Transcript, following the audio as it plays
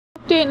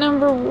update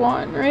number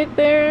 1 right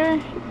there.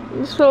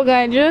 This little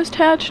guy just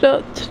hatched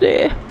out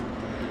today.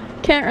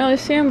 Can't really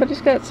see him, but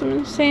he's got some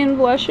insane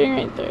blushing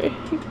right there.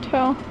 You can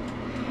tell.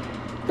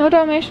 No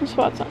Dalmatian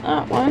spots on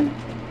that one.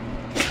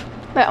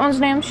 That one's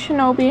named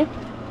Shinobi.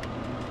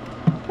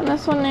 And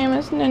this one's name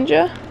is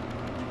Ninja.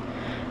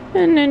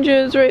 And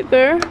Ninja is right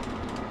there.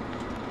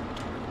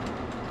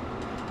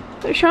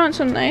 They're showing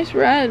some nice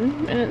red,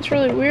 and it's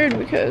really weird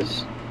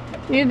because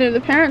neither of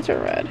the parents are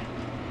red.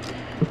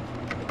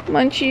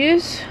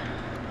 Munchies.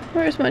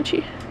 Where's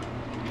Munchie?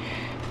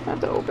 I have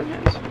to open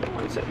his.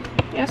 One second.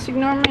 Yes,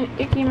 ignore my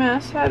icky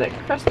mess. Had a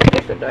crusty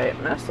gecko diet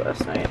mess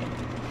last night.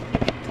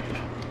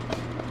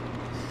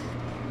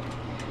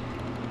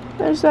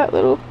 There's that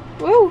little.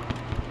 Whoa!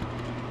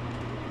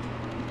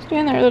 Stay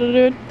in there, little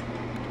dude.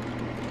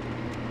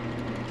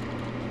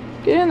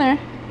 Get in there.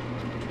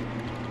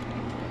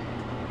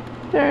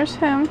 There's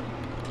him.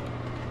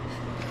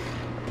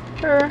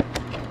 Her.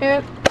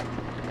 It.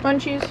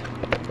 Munchies.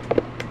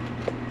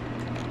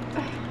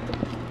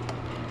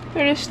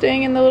 They're just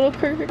staying in the little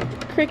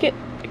cricket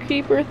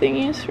creeper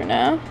thingies for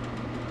now.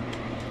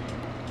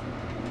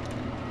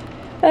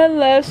 And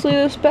lastly,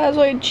 this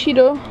Spazoid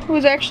Cheeto, who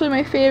was actually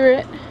my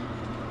favorite.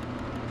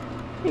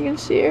 You can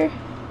see her.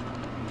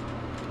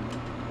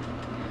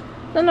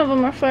 None of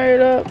them are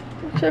fired up,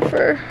 except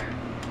for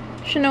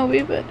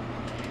Shinobi, but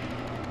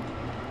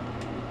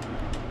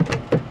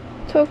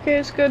Toke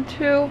is good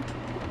too.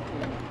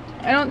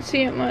 I don't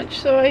see it much,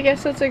 so I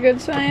guess that's a good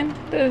sign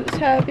that it's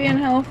happy and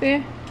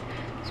healthy.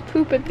 It's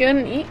pooping good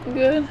and eating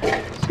good.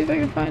 Let's see if I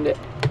can find it.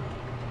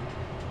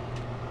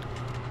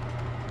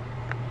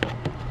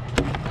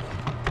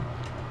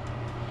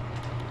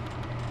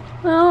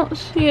 I don't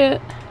see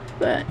it,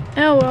 but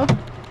oh well.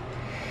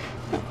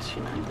 Let's see,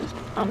 this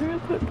on real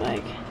quick,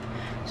 like.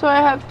 So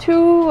I have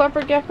 2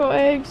 leopard gecko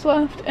eggs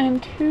left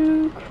and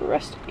 2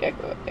 crested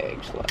gecko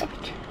eggs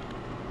left.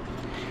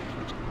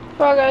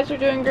 Frog eyes are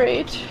doing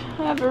great.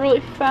 I have a really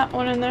fat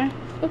one in there.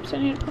 Oops, I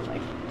need to put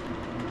like,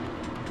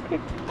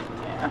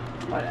 yeah,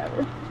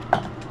 whatever.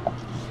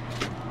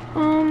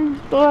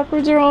 The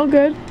leopards are all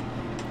good.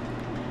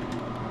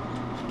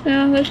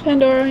 Yeah, there's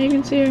Pandora, you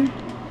can see her.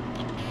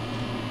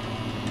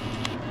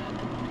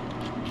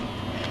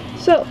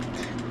 So,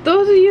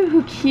 those of you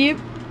who keep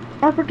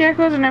leopard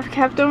geckos and have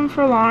kept them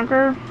for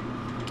longer,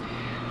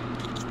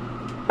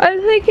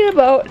 I'm thinking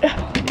about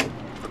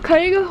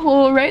cutting a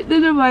hole right in the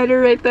divider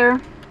right there,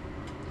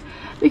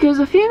 because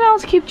the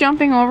females keep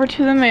jumping over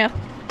to the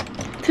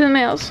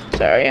males.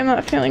 Sorry, I'm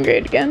not feeling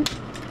great again.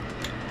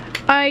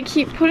 I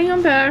keep putting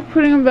them back,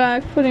 putting them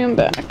back, putting them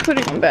back,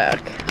 putting them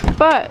back,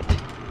 but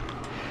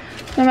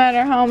no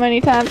matter how many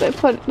times I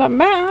put them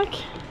back,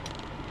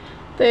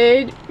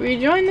 they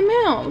rejoin the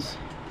males.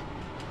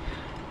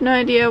 No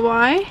idea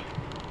why.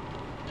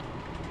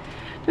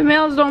 The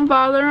males don't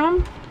bother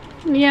them.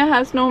 Mia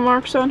has no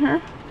marks on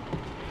her.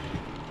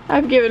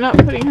 I've given up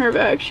putting her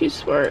back. She's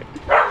smart.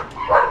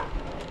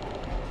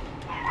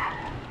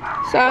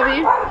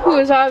 Sabi, who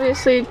is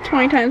obviously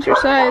 20 times her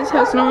size,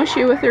 has no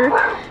issue with her.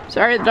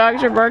 Sorry, the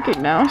dogs are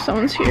barking now.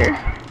 Someone's here.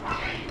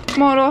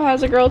 Moto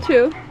has a girl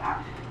too,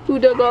 who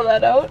dug all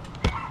that out.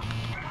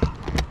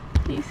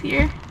 He's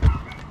here.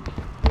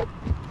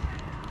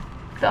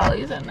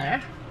 Dolly's in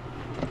there.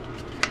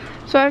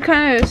 So I've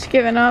kind of just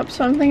given up,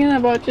 so I'm thinking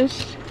about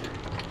just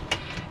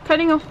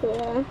cutting a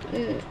hole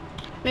and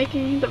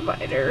making the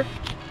divider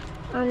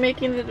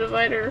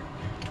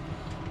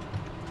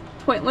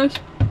pointless.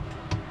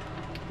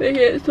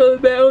 Making it so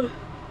the males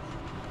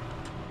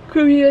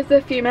could be with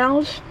the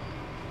females.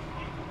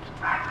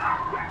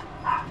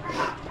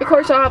 Of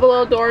course, I'll have a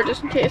little door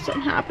just in case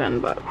something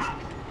happened, but.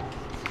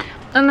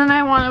 And then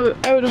I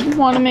would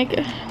want to make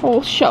a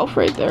whole shelf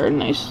right there, a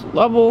nice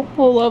level,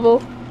 whole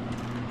level.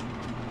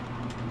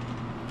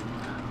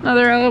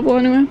 Another level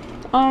anyway.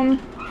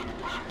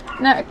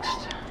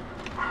 Next.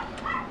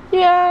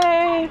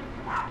 Yay!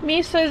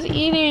 Misa's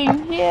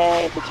eating.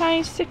 Yay, the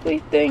tiny sickly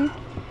thing.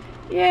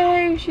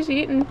 Yay, she's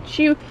eating.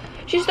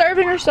 She's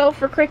starving herself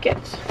for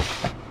crickets.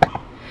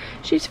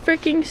 She's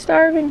freaking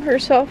starving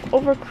herself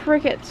over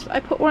crickets. I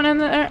put one in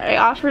there. I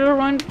offered her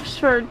one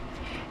for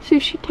see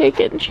if she'd take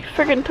it, and she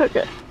freaking took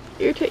it.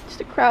 Irritates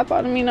the crap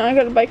out of me. Now I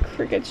gotta buy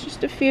crickets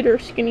just to feed her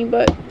skinny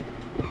butt.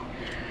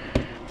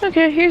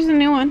 Okay, here's the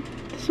new one.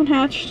 This one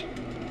hatched.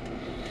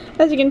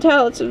 As you can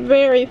tell, it's a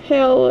very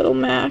pale little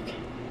Mac.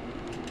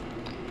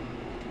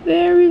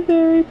 Very,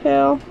 very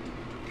pale.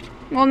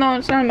 Well, no,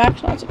 it's not a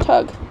Mac, no, it's a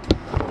Tug.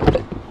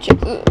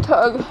 Chick is a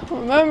Tug.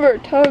 Remember,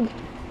 Tug.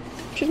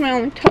 She's my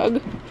only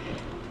Tug.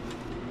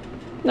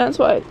 That's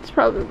why it's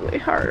probably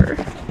harder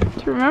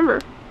to remember.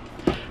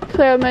 Because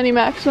I have many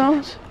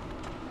Maximals.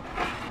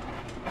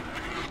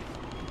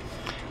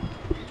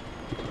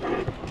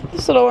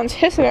 This little one's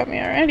hissing at me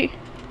already.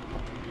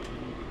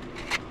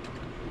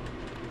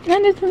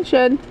 And it's in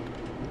shed.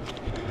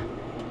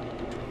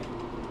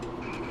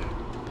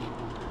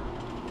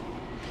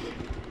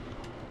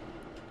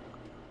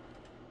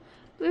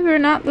 Believe it or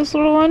not, this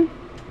little one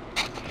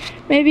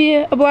may be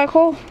a black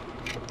hole.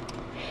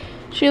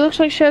 She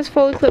looks like she has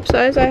full eclipse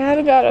eyes. I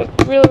haven't got a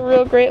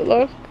real great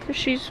look because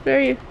she's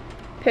very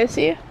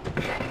pissy,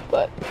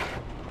 but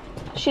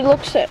she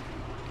looks it.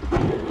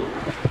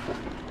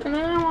 And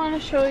then I want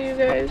to show you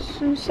guys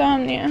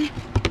Insomnia,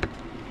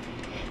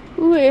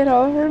 who ate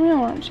all of her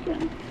mealworm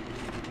skin.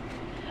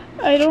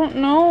 I don't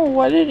know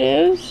what it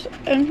is,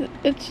 and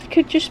it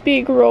could just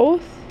be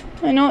growth.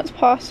 I know it's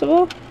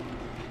possible,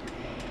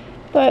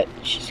 but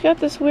she's got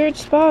this weird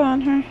spot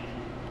on her.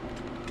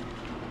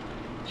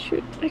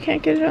 Shoot, I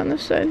can't get it on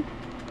this side.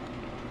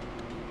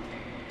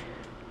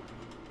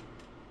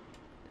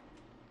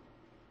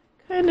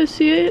 Kinda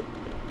see it.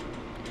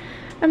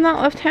 I'm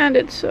not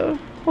left-handed, so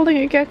holding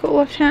a gecko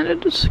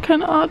left-handed is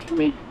kinda odd for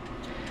me.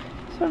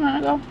 So I'm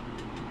gonna go.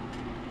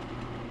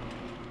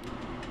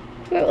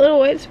 That little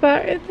white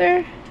spot right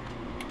there.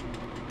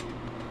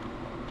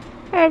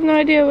 I have no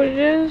idea what it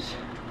is.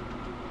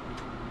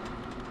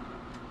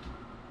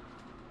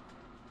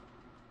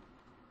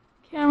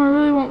 Camera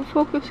really won't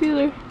focus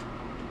either.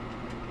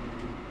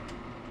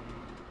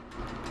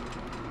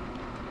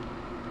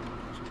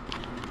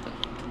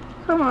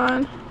 Come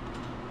on.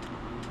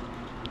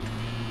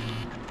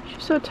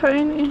 She's so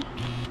tiny.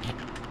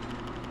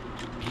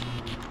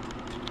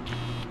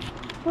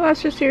 Well,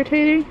 that's just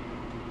irritating.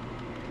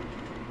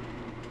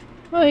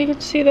 Well, you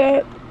can see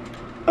that.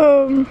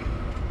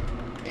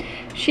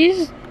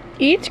 She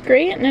eats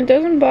great and it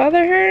doesn't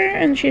bother her,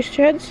 and she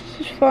sheds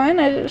fine.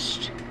 I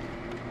just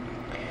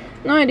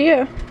no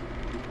idea.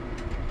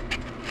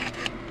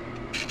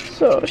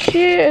 So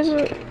she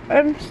is.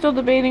 I'm still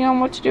debating on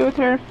what to do with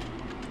her.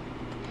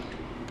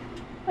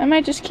 I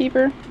might just keep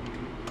her,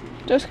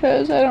 just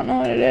because I don't know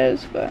what it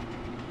is, but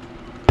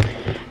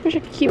I wish I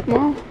could keep them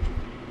all.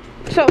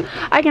 So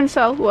I can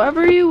sell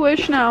whoever you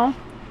wish now.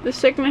 The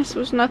sickness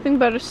was nothing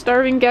but a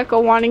starving gecko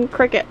wanting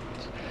crickets.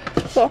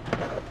 So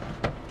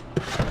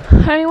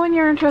anyone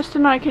you're interested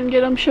in, I can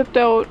get them shipped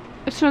out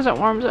as soon as it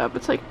warms up.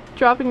 It's like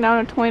dropping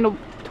down to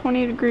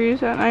 20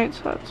 degrees at night,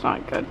 so that's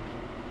not good.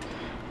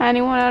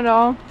 Anyone at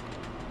all.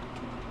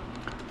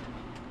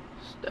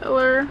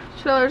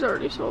 Stellar's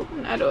already sold,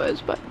 and Edo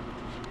is, but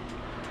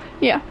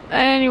yeah,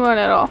 anyone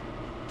at all.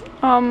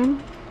 I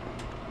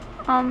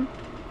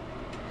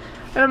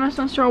don't know,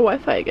 to store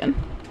Wi-Fi again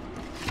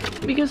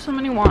because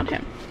somebody want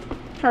him.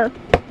 Her.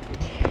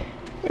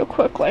 Real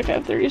quick, like I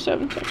have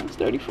 37 seconds,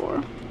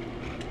 34.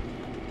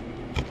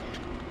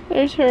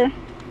 There's her.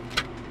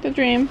 The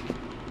dream.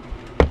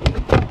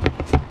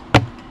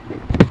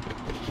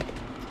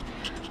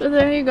 So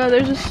there you go,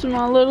 there's a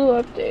small little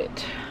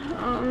update.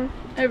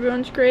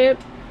 Everyone's great.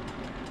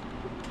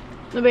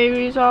 The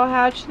babies all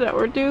hatched that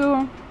were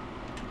due.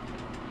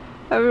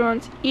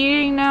 Everyone's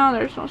eating now,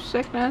 there's no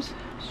sickness.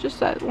 It's just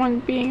that one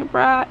being a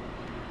brat.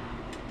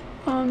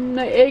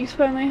 The eggs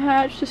finally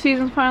hatched. The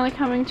season's finally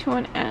coming to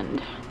an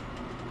end.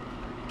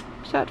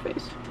 Sad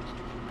face.